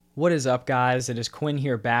What is up, guys? It is Quinn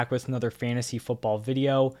here, back with another fantasy football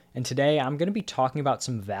video, and today I'm going to be talking about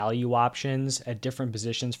some value options at different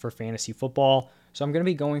positions for fantasy football. So I'm going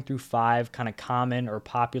to be going through 5 kind of common or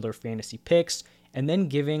popular fantasy picks and then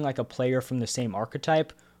giving like a player from the same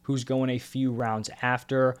archetype who's going a few rounds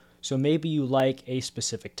after. So maybe you like a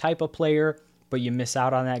specific type of player, but you miss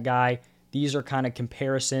out on that guy. These are kind of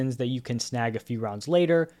comparisons that you can snag a few rounds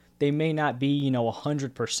later. They may not be,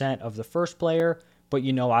 100% of the first player, but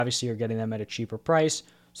obviously you're getting them at a cheaper price.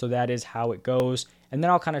 So that is how it goes. And then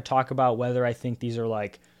I'll kind of talk about whether I think these are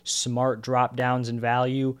like smart drop downs in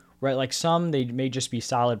value, right? Like some, they may just be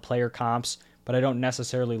solid player comps, but I don't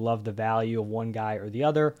necessarily love the value of one guy or the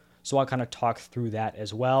other. So I'll kind of talk through that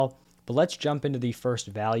as well. But let's jump into the first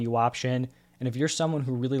value option. And if you're someone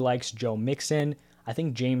who really likes Joe Mixon, I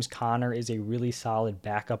think James Conner is a really solid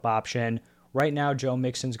backup option. Right now, Joe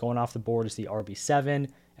Mixon's going off the board as the RB7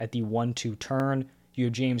 at the 1-2 turn. You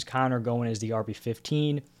have James Conner going as the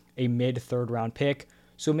RB15, a mid-third round pick.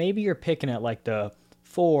 So maybe you're picking at like the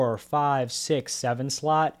 4, 5, 6, 7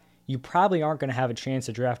 slot. You probably aren't going to have a chance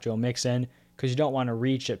to draft Joe Mixon because you don't want to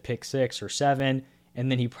reach at pick 6 or 7, and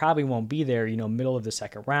then he probably won't be there, middle of the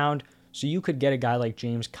second round. So you could get a guy like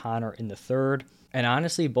James Conner in the third. And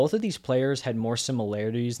honestly, both of these players had more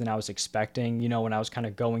similarities than I was expecting, when I was kind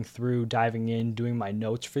of going through, diving in, doing my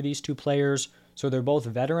notes for these two players. So they're both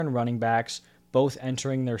veteran running backs, both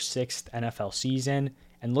entering their 6th NFL season.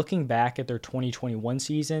 And looking back at their 2021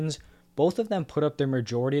 seasons, both of them put up their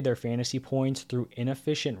majority of their fantasy points through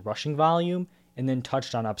inefficient rushing volume and then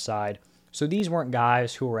touchdown upside. So these weren't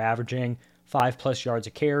guys who were averaging 5+ yards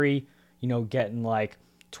a carry, getting like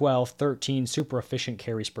 12, 13 super efficient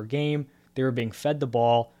carries per game. They were being fed the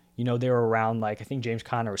ball. They were around like, I think James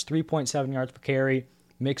Conner was 3.7 yards per carry.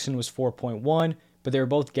 Mixon was 4.1, but they were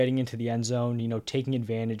both getting into the end zone, taking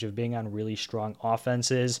advantage of being on really strong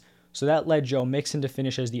offenses. So that led Joe Mixon to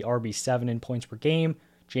finish as the RB7 in points per game.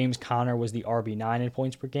 James Conner was the RB9 in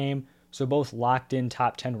points per game. So both locked in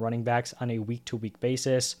top 10 running backs on a week-to-week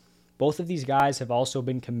basis. Both of these guys have also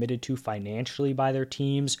been committed to financially by their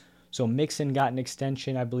teams. So Mixon got an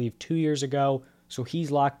extension, I believe, 2 years ago. So he's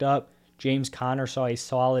locked up. James Conner saw a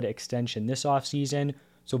solid extension this offseason.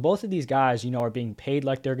 So both of these guys, are being paid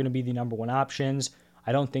like they're going to be the number one options.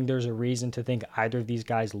 I don't think there's a reason to think either of these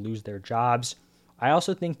guys lose their jobs. I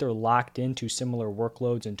also think they're locked into similar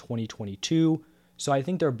workloads in 2022. So I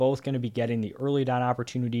think they're both going to be getting the early down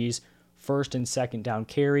opportunities, first and second down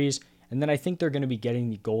carries. And then I think they're going to be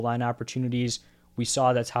getting the goal line opportunities. We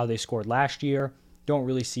saw that's how they scored last year. Don't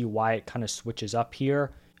really see why it kind of switches up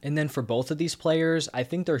here. And then for both of these players, I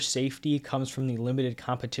think their safety comes from the limited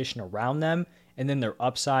competition around them. And then their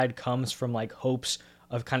upside comes from like hopes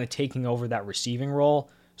of kind of taking over that receiving role.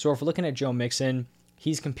 So if we're looking at Joe Mixon,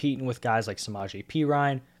 he's competing with guys like Samaje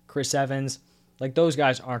Perine, Chris Evans. Like those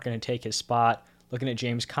guys aren't going to take his spot. Looking at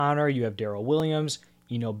James Conner, you have Darrell Williams,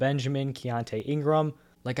 Eno Benjamin, Keontae Ingram.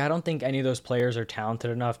 Like I don't think any of those players are talented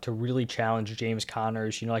enough to really challenge James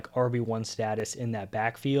Conner's, like RB1 status in that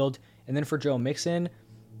backfield. And then for Joe Mixon,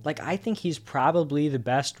 like I think he's probably the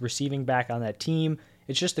best receiving back on that team.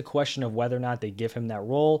 It's just a question of whether or not they give him that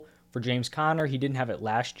role. For James Conner, he didn't have it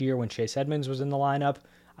last year when Chase Edmonds was in the lineup,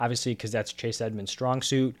 obviously because that's Chase Edmonds' strong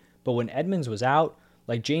suit. But when Edmonds was out,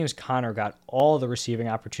 like James Conner got all the receiving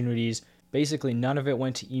opportunities. Basically, none of it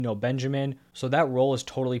went to Eno Benjamin. So that role is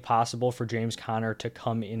totally possible for James Conner to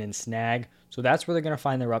come in and snag. So that's where they're going to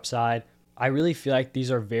find their upside. I really feel like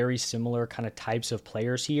these are very similar kind of types of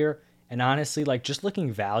players here. And honestly, like just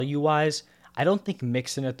looking value-wise, I don't think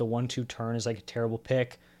Mixon at the 1-2 turn is like a terrible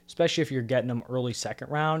pick, especially if you're getting him early second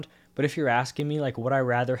round. But if you're asking me, like, would I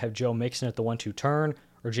rather have Joe Mixon at the 1-2 turn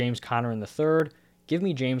or James Conner in the third? Give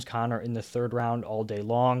me James Conner in the third round all day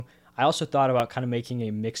long. I also thought about kind of making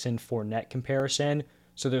a Mixon-Fournette comparison.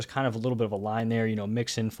 So there's kind of a little bit of a line there,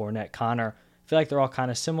 Mixon, Fournette, Conner. I feel like they're all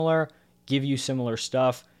kind of similar, give you similar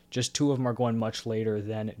stuff. Just two of them are going much later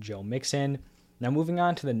than Joe Mixon. Now moving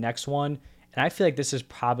on to the next one, and I feel like this is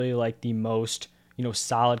probably like the most,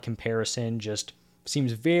 solid comparison. Just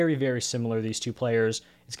seems very, very similar, these two players.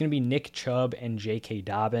 It's going to be Nick Chubb and J.K.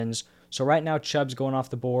 Dobbins. So right now, Chubb's going off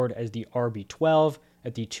the board as the RB12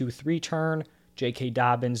 at the 2-3 turn. J.K.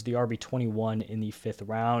 Dobbins, the RB21 in the 5th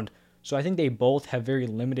round. So I think they both have very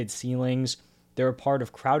limited ceilings. They're a part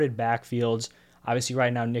of crowded backfields. Obviously,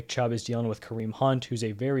 right now, Nick Chubb is dealing with Kareem Hunt, who's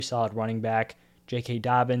a very solid running back. J.K.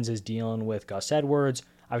 Dobbins is dealing with Gus Edwards.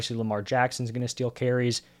 Obviously, Lamar Jackson's going to steal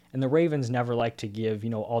carries. And the Ravens never like to give,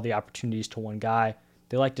 all the opportunities to one guy.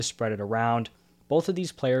 They like to spread it around. Both of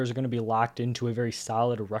these players are going to be locked into a very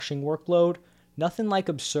solid rushing workload. Nothing like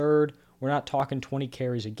absurd. We're not talking 20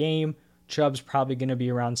 carries a game. Chubb's probably going to be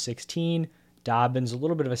around 16. Dobbins, a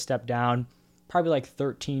little bit of a step down, probably like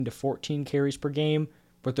 13 to 14 carries per game,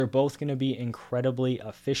 but they're both going to be incredibly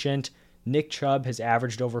efficient. Nick Chubb has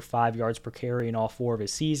averaged over 5 yards per carry in all 4 of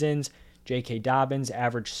his seasons. J.K. Dobbins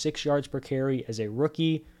averaged 6 yards per carry as a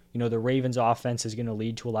rookie. The Ravens offense is going to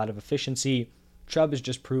lead to a lot of efficiency. Chubb has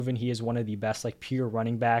just proven he is one of the best pure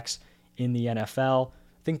running backs in the NFL.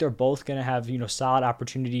 I think they're both going to have, solid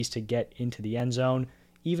opportunities to get into the end zone.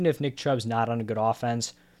 Even if Nick Chubb's not on a good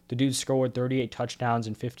offense, the dude scored 38 touchdowns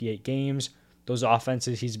in 58 games. Those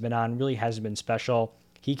offenses he's been on really hasn't been special.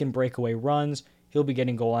 He can break away runs. He'll be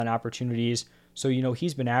getting goal line opportunities. So,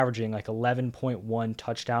 he's been averaging 11.1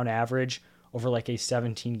 touchdown average over a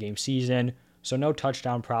 17-game season. So no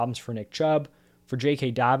touchdown problems for Nick Chubb. For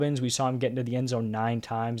J.K. Dobbins, we saw him get into the end zone 9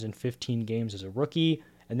 times in 15 games as a rookie,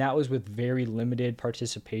 and that was with very limited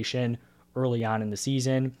participation early on in the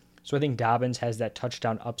season. So I think Dobbins has that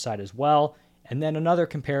touchdown upside as well. And then another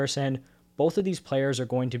comparison, both of these players are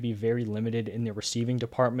going to be very limited in the receiving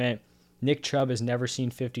department. Nick Chubb has never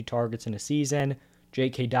seen 50 targets in a season.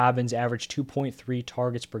 J.K. Dobbins averaged 2.3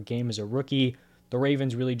 targets per game as a rookie. The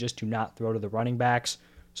Ravens really just do not throw to the running backs.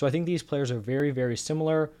 So I think these players are very, very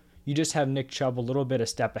similar. You just have Nick Chubb a little bit a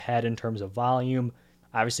step ahead in terms of volume.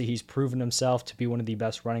 Obviously, he's proven himself to be one of the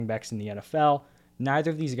best running backs in the NFL.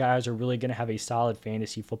 Neither of these guys are really going to have a solid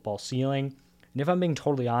fantasy football ceiling. And if I'm being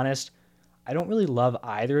totally honest, I don't really love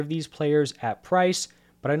either of these players at price,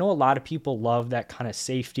 but I know a lot of people love that kind of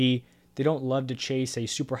safety. They don't love to chase a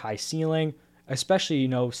super high ceiling, especially,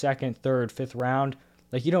 second, third, fifth round.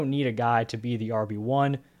 You don't need a guy to be the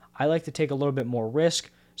RB1. I like to take a little bit more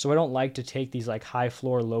risk, so I don't like to take these high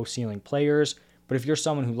floor, low ceiling players. But if you're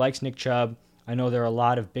someone who likes Nick Chubb, I know there are a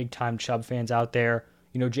lot of big time Chubb fans out there.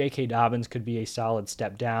 J.K. Dobbins could be a solid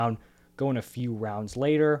step down, going a few rounds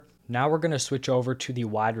later. Now we're going to switch over to the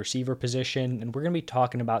wide receiver position, and we're going to be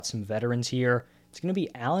talking about some veterans here. It's going to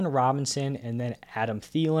be Allen Robinson and then Adam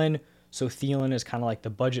Thielen. So Thielen is kind of like the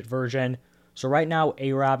budget version. So right now,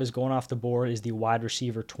 A-Rob is going off the board as the wide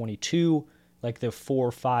receiver 22, like the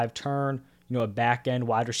 4-5 turn, a back end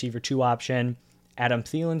wide receiver 2 option. Adam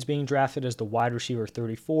Thielen's being drafted as the wide receiver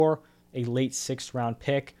 34, a late 6th round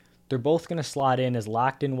pick. They're both going to slot in as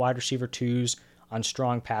locked in wide receiver 2s on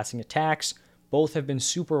strong passing attacks. Both have been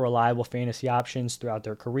super reliable fantasy options throughout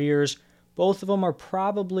their careers. Both of them are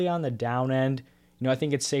probably on the down end. I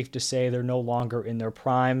think it's safe to say they're no longer in their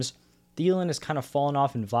primes. Thielen has kind of fallen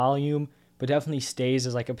off in volume, but definitely stays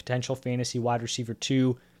as a potential fantasy wide receiver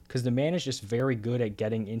 2 because the man is just very good at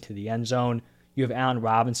getting into the end zone. You have Allen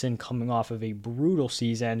Robinson coming off of a brutal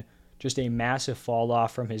season, just a massive fall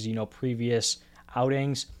off from his, previous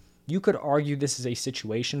outings. You could argue this is a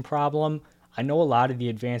situation problem. I know a lot of the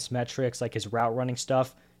advanced metrics, like his route running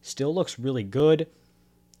stuff, still looks really good.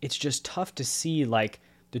 It's just tough to see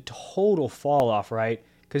the total fall off, right?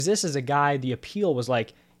 Because this is a guy, the appeal was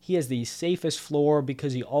he has the safest floor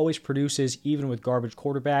because he always produces even with garbage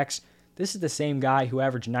quarterbacks. This is the same guy who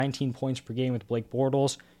averaged 19 points per game with Blake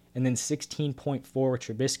Bortles and then 16.4 with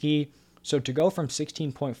Trubisky. So to go from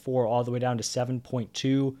 16.4 all the way down to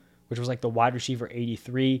 7.2, which was the wide receiver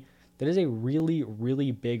 83, that is a really,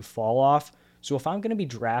 really big fall off. So if I'm going to be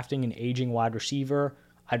drafting an aging wide receiver,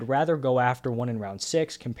 I'd rather go after one in round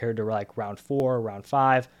 6 compared to round 4, round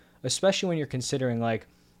 5, especially when you're considering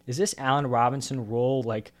is this Allen Robinson role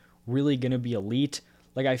really going to be elite?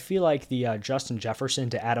 I feel like the Justin Jefferson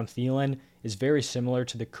to Adam Thielen is very similar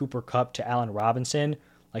to the Cooper Kupp to Allen Robinson.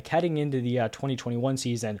 Heading into the 2021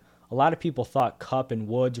 season, a lot of people thought Kupp and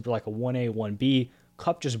Woods were a 1A, 1B.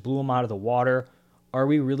 Kupp just blew him out of the water. Are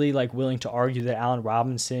we really willing to argue that Allen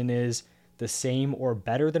Robinson is the same or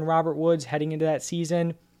better than Robert Woods heading into that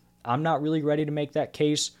season? I'm not really ready to make that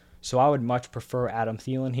case, so I would much prefer Adam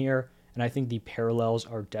Thielen here, and I think the parallels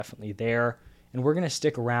are definitely there. And we're going to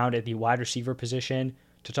stick around at the wide receiver position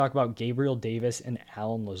to talk about Gabriel Davis and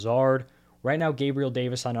Allen Lazard. Right now, Gabriel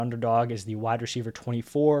Davis on Underdog is the wide receiver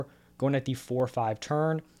 24, going at the 4-5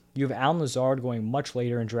 turn. You have Allen Lazard going much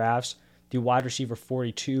later in drafts, the wide receiver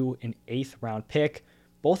 42, an 8th round pick.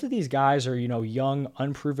 Both of these guys are, young,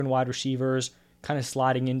 unproven wide receivers, kind of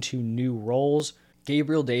sliding into new roles.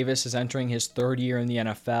 Gabriel Davis is entering his 3rd year in the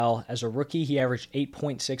NFL. As a rookie, he averaged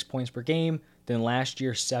 8.6 points per game, then last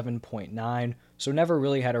year 7.9, so never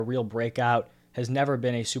really had a real breakout, has never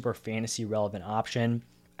been a super fantasy relevant option.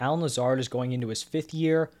 Allen Lazard is going into his 5th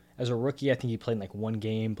year. As a rookie, I think he played in 1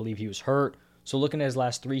 game, believe he was hurt. So looking at his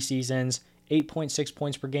last 3 seasons, 8.6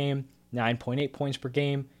 points per game, 9.8 points per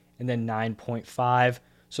game, and then 9.5.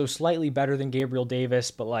 So slightly better than Gabriel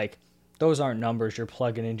Davis, but those aren't numbers you're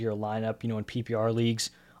plugging into your lineup, in PPR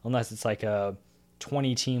leagues, unless it's a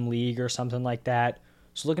 20-team league or something like that.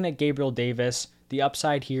 So looking at Gabriel Davis, the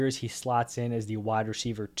upside here is he slots in as the wide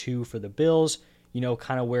receiver 2 for the Bills,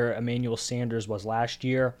 kind of where Emmanuel Sanders was last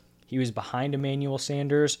year. He was behind Emmanuel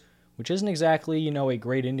Sanders, which isn't exactly, a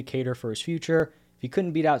great indicator for his future. If he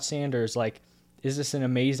couldn't beat out Sanders, is this an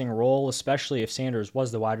amazing role, especially if Sanders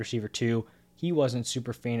was the wide receiver 2? He wasn't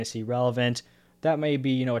super fantasy relevant. That may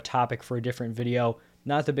be, a topic for a different video.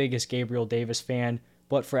 Not the biggest Gabriel Davis fan,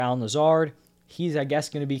 but for Allen Lazard, he's, I guess,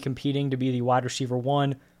 going to be competing to be the wide receiver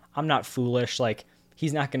 1. I'm not foolish.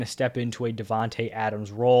 He's not going to step into a Davante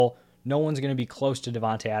Adams role. No one's going to be close to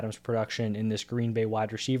Davante Adams' production in this Green Bay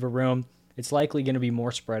wide receiver room. It's likely going to be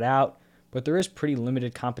more spread out, but there is pretty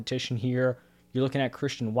limited competition here. You're looking at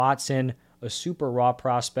Christian Watson, a super raw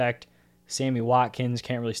prospect. Sammy Watkins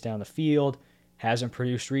can't really stay on the field, hasn't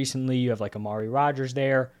produced recently. You have Amari Rodgers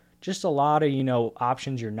there. Just a lot of,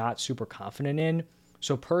 options you're not super confident in.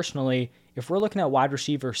 So personally, if we're looking at wide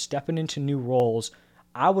receivers stepping into new roles,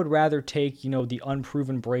 I would rather take, the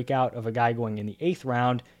unproven breakout of a guy going in the 8th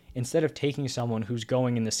round instead of taking someone who's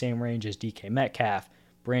going in the same range as DK Metcalf,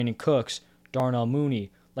 Brandon Cooks, Darnell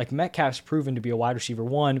Mooney. Metcalf's proven to be a wide receiver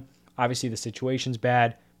 1. Obviously, the situation's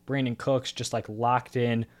bad. Brandon Cooks just locked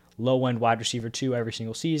in low-end wide receiver 2 every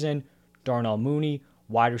single season. Darnell Mooney,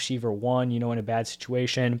 wide receiver 1, in a bad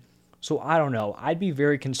situation. So I don't know. I'd be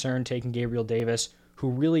very concerned taking Gabriel Davis, who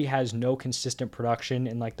really has no consistent production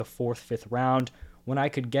in the 4th, 5th round, when I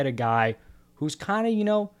could get a guy who's kind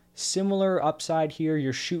of, similar upside here.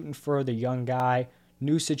 You're shooting for the young guy,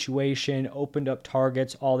 new situation, opened up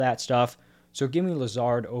targets, all that stuff. So give me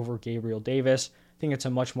Lazard over Gabriel Davis. I think it's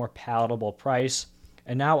a much more palatable price.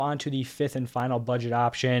 And now on to the 5th and final budget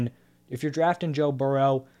option. If you're drafting Joe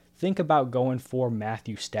Burrow, think about going for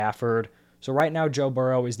Matthew Stafford. So right now, Joe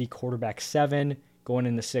Burrow is the quarterback 7 going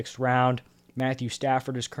in the 6th round. Matthew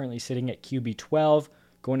Stafford is currently sitting at QB 12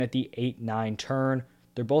 going at the 8-9 turn.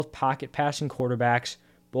 They're both pocket passing quarterbacks.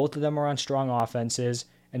 Both of them are on strong offenses,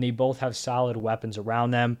 and they both have solid weapons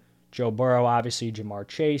around them. Joe Burrow, obviously, Jamar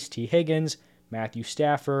Chase, T. Higgins, Matthew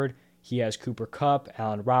Stafford. He has Cooper Kupp,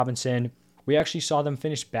 Allen Robinson. We actually saw them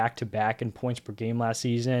finish back-to-back in points per game last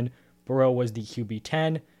season. Burrow was the QB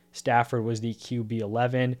 10, Stafford was the QB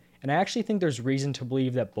 11, and I actually think there's reason to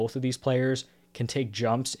believe that both of these players can take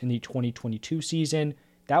jumps in the 2022 season.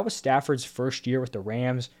 That was Stafford's first year with the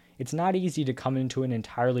Rams. It's not easy to come into an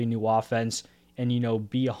entirely new offense and,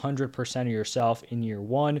 be 100% of yourself in year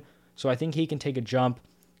 1. So I think he can take a jump.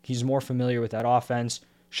 He's more familiar with that offense,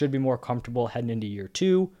 should be more comfortable heading into year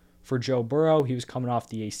 2. For Joe Burrow, he was coming off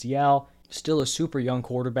the ACL. Still a super young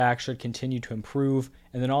quarterback, should continue to improve.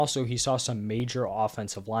 And then also he saw some major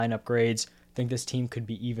offensive line upgrades. I think this team could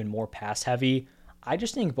be even more pass heavy. I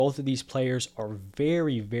just think both of these players are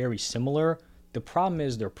very, very similar. The problem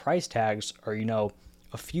is their price tags are,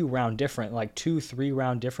 a few round different, 2-3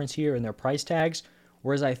 round difference here in their price tags.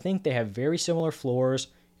 Whereas I think they have very similar floors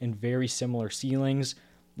and very similar ceilings.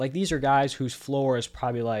 These are guys whose floor is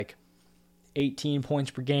probably 18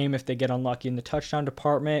 points per game if they get unlucky in the touchdown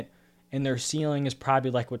department. And their ceiling is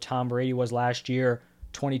probably what Tom Brady was last year,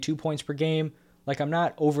 22 points per game. I'm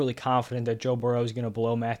not overly confident that Joe Burrow is going to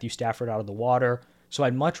blow Matthew Stafford out of the water. So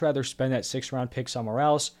I'd much rather spend that 6th round pick somewhere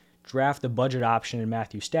else, draft the budget option in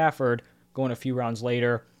Matthew Stafford, going a few rounds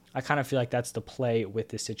later. I kind of feel like that's the play with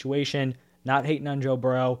this situation. Not hating on Joe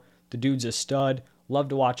Burrow. The dude's a stud. Love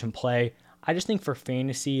to watch him play. I just think for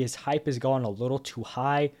fantasy, his hype has gone a little too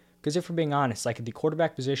high. Because if we're being honest, at the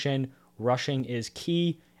quarterback position, rushing is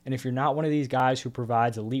key. And if you're not one of these guys who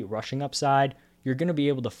provides elite rushing upside, you're going to be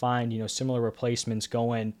able to find, similar replacements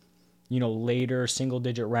going, later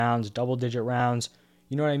single-digit rounds, double-digit rounds.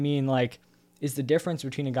 You know what I mean? Is the difference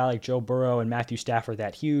between a guy like Joe Burrow and Matthew Stafford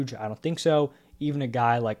that huge? I don't think so. Even a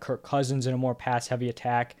guy like Kirk Cousins in a more pass-heavy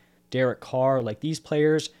attack, Derek Carr, these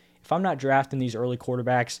players, if I'm not drafting these early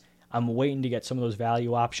quarterbacks, I'm waiting to get some of those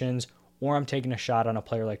value options, or I'm taking a shot on a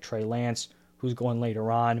player like Trey Lance, who's going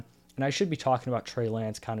later on. And I should be talking about Trey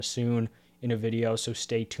Lance kind of soon in a video, so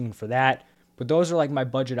stay tuned for that. But those are my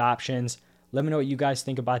budget options. Let me know what you guys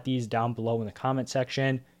think about these down below in the comment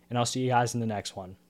section, and I'll see you guys in the next one.